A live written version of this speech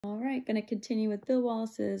All right, going to continue with Bill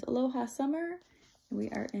Wallace's Aloha Summer. We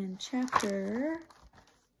are in chapter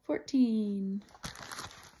 14.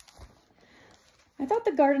 I thought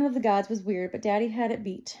the Garden of the Gods was weird, but Daddy had it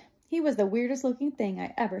beat. He was the weirdest looking thing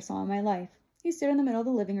I ever saw in my life. He stood in the middle of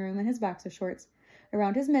the living room in his boxer shorts.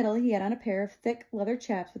 Around his middle, he had on a pair of thick leather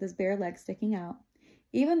chaps with his bare legs sticking out.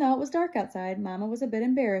 Even though it was dark outside, Mama was a bit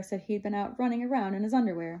embarrassed that he'd been out running around in his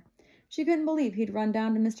underwear. She couldn't believe he'd run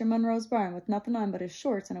down to Mr. Monroe's barn with nothing on but his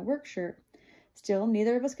shorts and a work shirt. Still,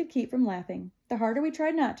 neither of us could keep from laughing. The harder we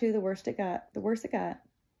tried not to, the worse it got.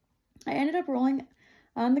 I ended up rolling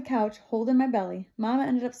on the couch, holding my belly. Mama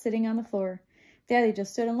ended up sitting on the floor. Daddy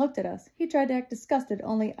just stood and looked at us. He tried to act disgusted,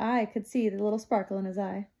 only I could see the little sparkle in his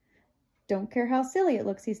eye. Don't care how silly it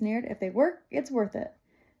looks, he sneered. If they work, it's worth it.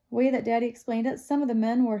 The way that Daddy explained it, some of the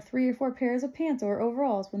men wore 3 or 4 pairs of pants or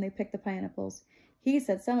overalls when they picked the pineapples. He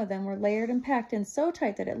said some of them were layered and packed in so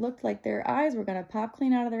tight that it looked like their eyes were going to pop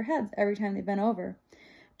clean out of their heads every time they bent over.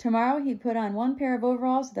 Tomorrow he'd put on 1 pair of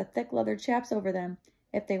overalls with the thick leather chaps over them.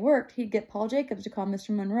 If they worked, he'd get Paul Jacobs to call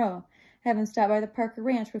Mr. Monroe, have him stop by the Parker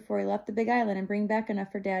Ranch before he left the Big Island and bring back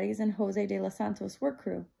enough for Daddy's and Jose de los Santos' work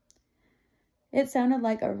crew. It sounded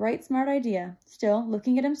like a right smart idea. Still,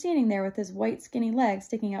 looking at him standing there with his white skinny legs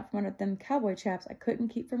sticking out from under them cowboy chaps, I couldn't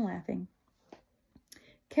keep from laughing.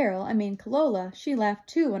 Kalola, she laughed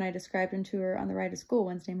too when I described him to her on the ride to school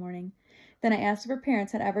Wednesday morning. Then I asked if her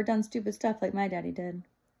parents had ever done stupid stuff like my daddy did.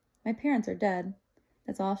 My parents are dead.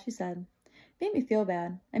 That's all she said. It made me feel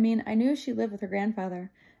bad. I knew she lived with her grandfather.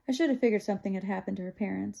 I should have figured something had happened to her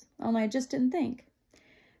parents, only I just didn't think.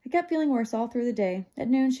 I kept feeling worse all through the day. At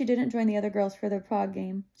noon, she didn't join the other girls for their POG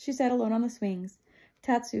game. She sat alone on the swings.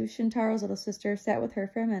 Tatsu, Shintaro's little sister, sat with her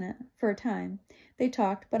for a time. They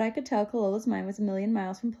talked, but I could tell Kalola's mind was a million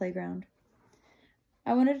miles from playground.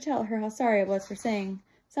 I wanted to tell her how sorry I was for saying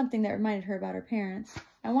something that reminded her about her parents.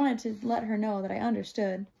 I wanted to let her know that I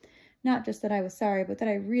understood. Not just that I was sorry, but that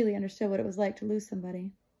I really understood what it was like to lose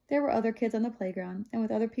somebody. There were other kids on the playground, and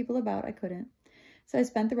with other people about, I couldn't. So I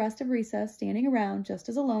spent the rest of recess standing around just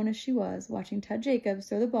as alone as she was, watching Ted Jacobs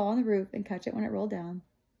throw the ball on the roof and catch it when it rolled down.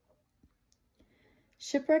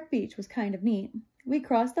 Shipwreck Beach was kind of neat. We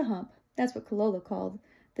crossed the hump, that's what Kalola called,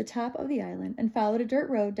 the top of the island, and followed a dirt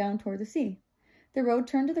road down toward the sea. The road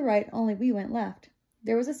turned to the right, only we went left.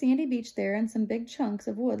 There was a sandy beach there and some big chunks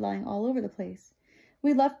of wood lying all over the place.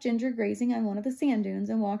 We left Ginger grazing on one of the sand dunes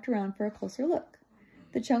and walked around for a closer look.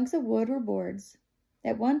 The chunks of wood were boards.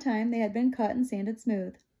 At one time they had been cut and sanded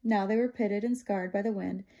smooth. Now they were pitted and scarred by the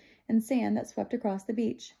wind and sand that swept across the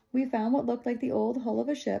beach. We found what looked like the old hull of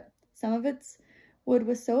a ship. Some of its wood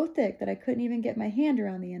was so thick that I couldn't even get my hand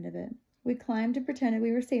around the end of it. We climbed and pretended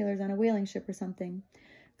we were sailors on a whaling ship or something.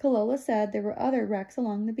 Kalola said there were other wrecks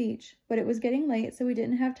along the beach, but it was getting late, so we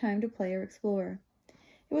didn't have time to play or explore.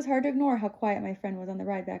 It was hard to ignore how quiet my friend was on the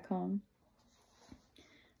ride back home.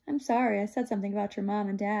 I'm sorry, I said something about your mom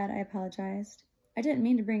and dad, I apologized. I didn't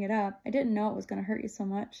mean to bring it up. I didn't know it was going to hurt you so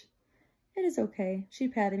much. It is okay, she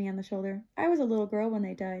patted me on the shoulder. I was a little girl when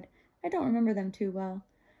they died. I don't remember them too well.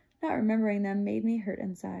 Not remembering them made me hurt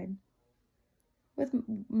inside. With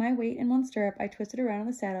my weight in one stirrup, I twisted around in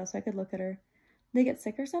the saddle so I could look at her. They get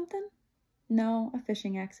sick or something? No, a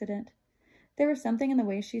fishing accident. There was something in the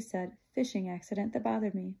way she said fishing accident that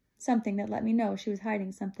bothered me. Something that let me know she was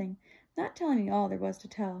hiding something, not telling me all there was to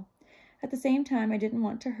tell. At the same time, I didn't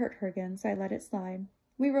want to hurt her again, so I let it slide.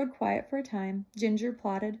 We rode quiet for a time. Ginger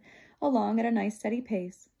plodded along at a nice steady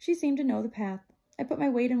pace. She seemed to know the path. I put my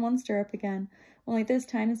weight in one stirrup again, only this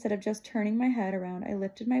time instead of just turning my head around, I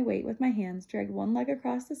lifted my weight with my hands, dragged one leg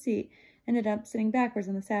across the seat, and ended up sitting backwards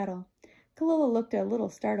in the saddle. Kalola looked a little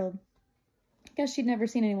startled. Guess she'd never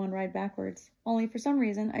seen anyone ride backwards. Only for some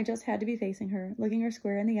reason, I just had to be facing her, looking her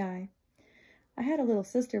square in the eye. I had a little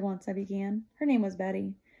sister once, I began. Her name was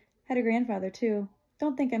Betty. Had a grandfather, too.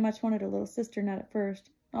 Don't think I much wanted a little sister, not at first.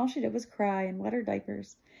 All she did was cry and wet her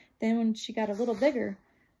diapers. Then when she got a little bigger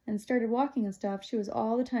and started walking and stuff, she was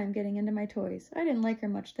all the time getting into my toys. I didn't like her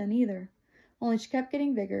much then either. Only she kept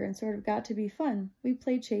getting bigger and sort of got to be fun. We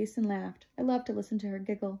played chase and laughed. I loved to listen to her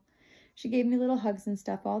giggle. She gave me little hugs and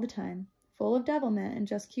stuff all the time, full of devilment and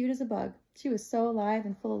just cute as a bug. She was so alive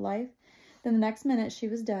and full of life. Then the next minute she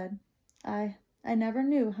was dead. I never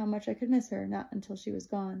knew how much I could miss her, not until she was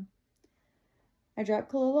gone. I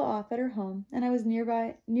dropped Kalola off at her home, and I was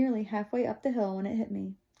nearly halfway up the hill when it hit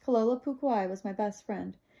me. Kalola Pukuai was my best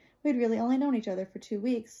friend. We'd really only known each other for 2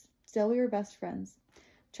 weeks. Still, we were best friends.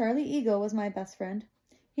 Charlie Eagle was my best friend.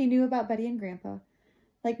 He knew about Betty and Grandpa.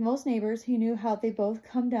 Like most neighbors, he knew how they both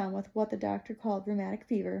come down with what the doctor called rheumatic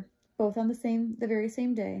fever, both on the very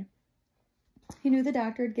same day. He knew the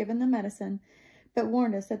doctor had given them medicine, but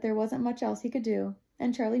warned us that there wasn't much else he could do,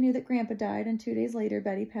 and Charlie knew that Grandpa died, and 2 days later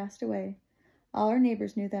Betty passed away. All our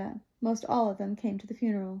neighbors knew that. Most all of them came to the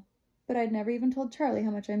funeral. But I'd never even told Charlie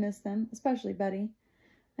how much I missed them, especially Betty.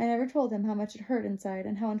 I never told him how much it hurt inside,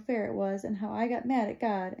 and how unfair it was, and how I got mad at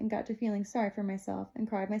God, and got to feeling sorry for myself, and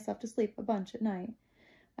cried myself to sleep a bunch at night.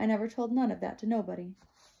 I never told none of that to nobody.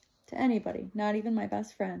 To anybody, not even my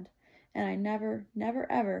best friend. And I never,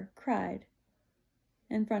 ever cried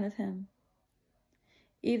in front of him.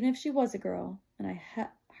 Even if she was a girl, and I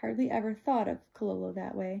hardly ever thought of Kalolo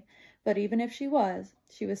that way, but even if she was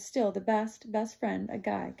still the best friend a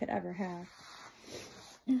guy could ever have.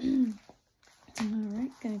 All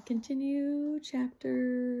right, gonna continue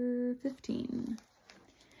chapter 15.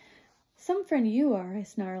 Some friend you are, I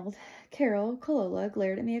snarled. Carol, Kalola,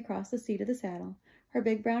 glared at me across the seat of the saddle. Her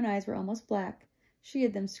big brown eyes were almost black. She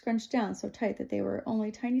had them scrunched down so tight that they were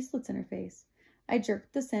only tiny slits in her face. I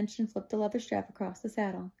jerked the cinch and flipped the leather strap across the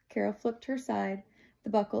saddle. Carol flipped her side, the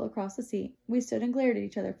buckle across the seat. We stood and glared at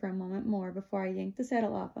each other for a moment more before I yanked the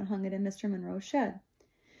saddle off and hung it in Mr. Monroe's shed.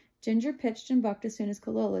 Ginger pitched and bucked as soon as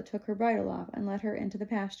Kalola took her bridle off and led her into the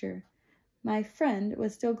pasture. My friend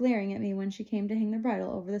was still glaring at me when she came to hang the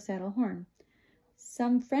bridle over the saddle horn.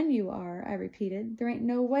 Some friend you are, I repeated. There ain't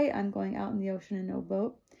no way I'm going out in the ocean in no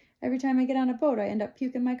boat. Every time I get on a boat, I end up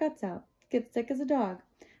puking my guts out. Get sick as a dog.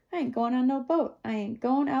 I ain't going on no boat. I ain't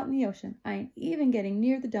going out in the ocean. I ain't even getting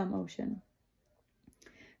near the dumb ocean.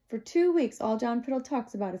 For 2 weeks, all John Priddle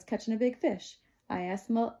talks about is catching a big fish. I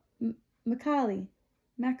asked Macaulay,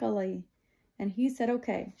 and he said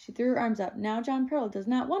okay. She threw her arms up. Now John Priddle does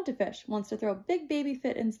not want to fish, wants to throw a big baby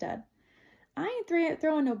fit instead. I ain't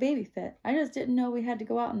throwing no baby fit. I just didn't know we had to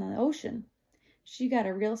go out in the ocean. She got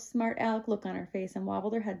a real smart aleck look on her face and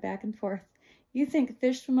wobbled her head back and forth. You think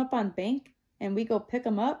fish swim up on bank and we go pick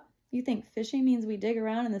 'em up? You think fishing means we dig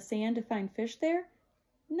around in the sand to find fish there?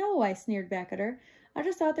 No, I sneered back at her. I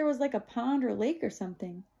just thought there was like a pond or lake or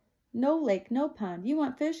something. No lake, no pond. You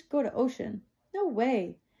want fish? Go to ocean. No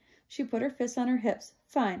way. She put her fists on her hips.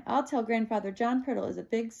 Fine, I'll tell Grandfather John Priddle is a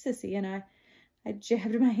big sissy, and I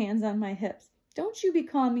jabbed my hands on my hips. Don't you be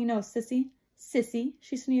calling me no sissy. Sissy,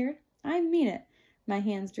 she sneered. I mean it. My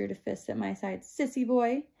hands drew to fists at my side. Sissy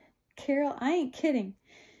boy. Carol, I ain't kidding.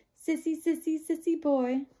 Sissy, sissy, sissy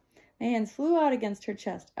boy. My hands flew out against her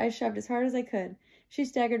chest. I shoved as hard as I could. She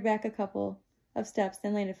staggered back a couple of steps,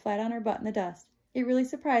 then landed flat on her butt in the dust. It really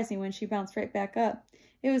surprised me when she bounced right back up.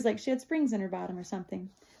 It was like she had springs in her bottom or something.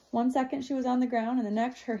 1 second she was on the ground, and the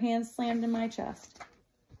next her hands slammed in my chest.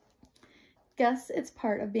 Guess it's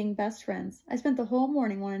part of being best friends. I spent the whole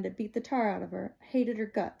morning wanting to beat the tar out of her. I hated her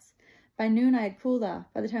guts. By noon I had cooled off.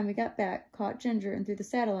 By the time we got back, caught Ginger and threw the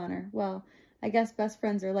saddle on her. Well, I guess best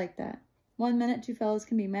friends are like that. 1 minute 2 fellows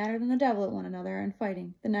can be madder than the devil at one another and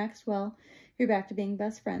fighting. The next, well, you're back to being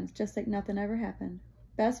best friends, just like nothing ever happened.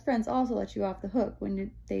 Best friends also let you off the hook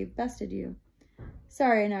when they've bested you.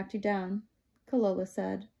 Sorry I knocked you down, Kalola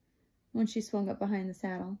said when she swung up behind the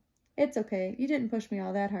saddle. It's okay. You didn't push me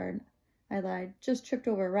all that hard, I lied. Just tripped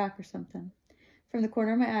over a rock or something. From the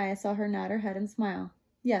corner of my eye, I saw her nod her head and smile.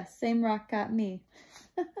 Yes, same rock got me.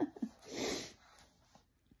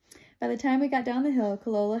 By the time we got down the hill,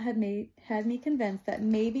 Kalola had me convinced that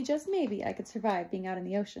maybe, just maybe, I could survive being out in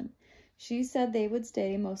the ocean. She said they would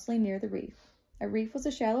stay mostly near the reef. A reef was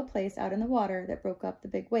a shallow place out in the water that broke up the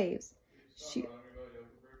big waves. She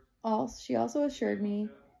also assured me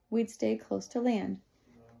we'd stay close to land.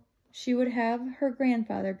 She would have her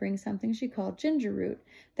grandfather bring something she called ginger root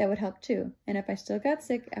that would help too, and if I still got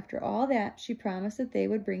sick after all that, she promised that they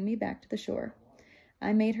would bring me back to the shore.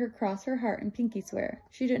 I made her cross her heart and pinky swear.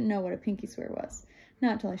 She didn't know what a pinky swear was,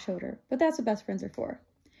 not until I showed her, but that's what best friends are for.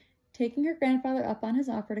 Taking her grandfather up on his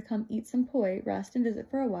offer to come eat some poi, rest, and visit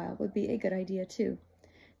for a while would be a good idea too.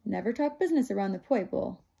 Never talk business around the poi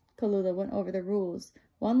bowl. Kalula went over the rules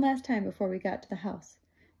one last time before we got to the house.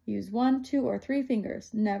 Use 1, 2, or 3 fingers,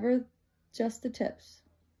 never just the tips.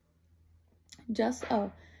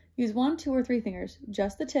 Use 1, 2, or 3 fingers,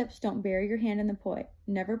 just the tips. Don't bury your hand in the poi.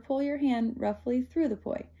 Never pull your hand roughly through the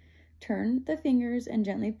poi. Turn the fingers and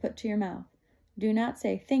gently put to your mouth. Do not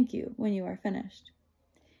say thank you when you are finished.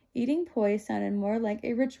 Eating poi sounded more like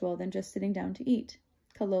a ritual than just sitting down to eat.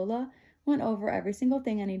 Kalola went over every single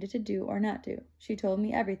thing I needed to do or not do. She told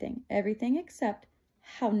me everything except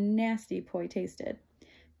how nasty poi tasted.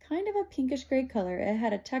 Kind of a pinkish gray color, it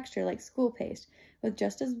had a texture like school paste, with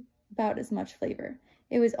just about as much flavor.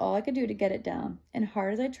 It was all I could do to get it down, and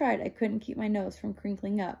hard as I tried, I couldn't keep my nose from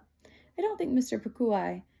crinkling up. I don't think Mr.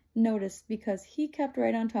 Pukuai noticed because he kept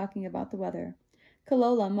right on talking about the weather.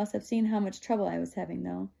 Kalola must have seen how much trouble I was having,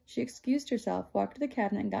 though. She excused herself, walked to the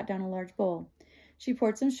cabinet, and got down a large bowl. She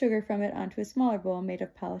poured some sugar from it onto a smaller bowl made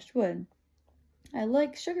of polished wood. I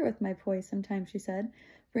like sugar with my poi sometimes, she said,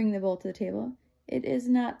 bringing the bowl to the table. It is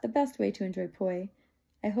not the best way to enjoy poi.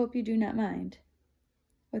 I hope you do not mind.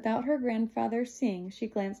 Without her grandfather seeing, she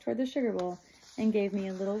glanced toward the sugar bowl and gave me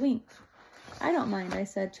a little wink. I don't mind, I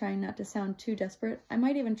said, trying not to sound too desperate. I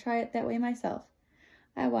might even try it that way myself.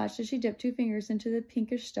 I watched as she dipped 2 fingers into the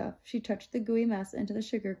pinkish stuff. She touched the gooey mess into the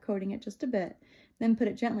sugar, coating it just a bit, then put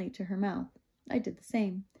it gently to her mouth. I did the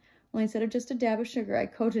same. Only instead of just a dab of sugar, I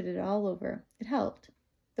coated it all over. It helped.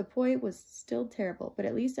 The poi was still terrible, but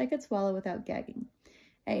at least I could swallow without gagging.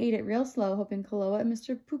 I ate it real slow, hoping Kaloa and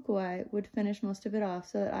Mr. Pukuai would finish most of it off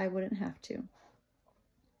so that I wouldn't have to.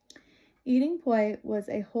 Eating poi was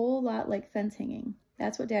a whole lot like fence hanging.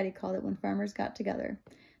 That's what Daddy called it when farmers got together.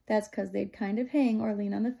 That's 'cause they'd kind of hang or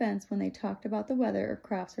lean on the fence when they talked about the weather or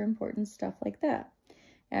crops or important stuff like that.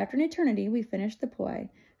 After an eternity, we finished the poi.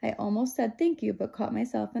 I almost said thank you, but caught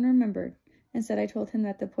myself and remembered. Instead, I told him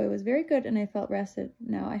that the poi was very good and I felt rested.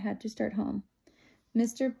 Now I had to start home.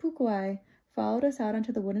 Mr. Pukuai followed us out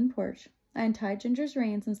onto the wooden porch. I untied Ginger's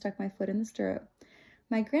reins and stuck my foot in the stirrup.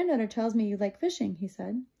 My granddaughter tells me you like fishing, he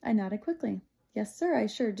said. I nodded quickly. Yes, sir, I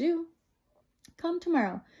sure do. Come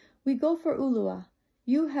tomorrow. We go for ulua.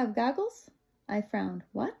 You have goggles? I frowned.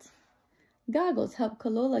 What? Goggles help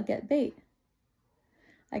Kalola get bait.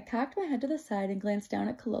 I cocked my head to the side and glanced down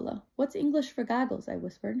at Kalola. What's English for goggles? I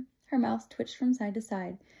whispered. Her mouth twitched from side to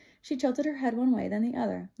side. She tilted her head one way, then the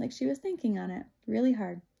other, like she was thinking on it, really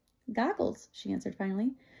hard. Goggles, she answered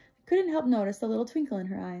finally. I couldn't help notice the little twinkle in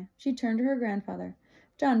her eye. She turned to her grandfather.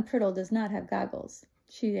 John Priddle does not have goggles,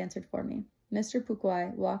 she answered for me. Mr.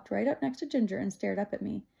 Pukuai walked right up next to Ginger and stared up at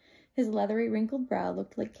me. His leathery, wrinkled brow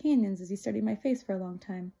looked like canyons as he studied my face for a long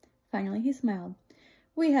time. Finally, he smiled.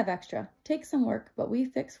 We have extra. Take some work, but we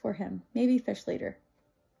fix for him. Maybe fish later.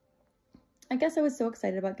 I guess I was so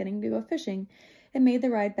excited about getting to go fishing, it made the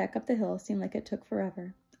ride back up the hill seem like it took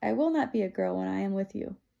forever. I will not be a girl when I am with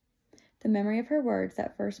you. The memory of her words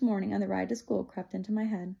that first morning on the ride to school crept into my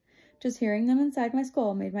head. Just hearing them inside my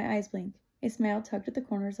skull made my eyes blink. A smile tugged at the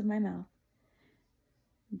corners of my mouth.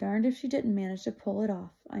 Darned if she didn't manage to pull it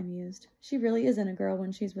off, I mused. She really isn't a girl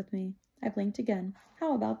when she's with me. I blinked again.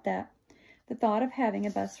 How about that? The thought of having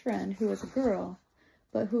a best friend who was a girl,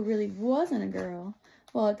 but who really wasn't a girl,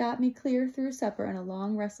 well, it got me clear through supper and a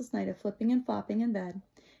long, restless night of flipping and flopping in bed.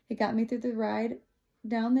 It got me through the ride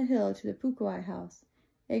down the hill to the Pukuai house.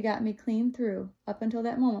 It got me clean through, up until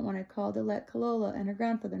that moment when I called to let Kalola and her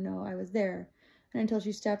grandfather know I was there, and until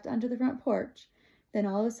she stepped onto the front porch. Then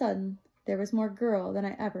all of a sudden, there was more girl than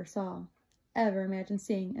I ever saw, ever imagined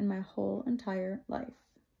seeing in my whole entire life.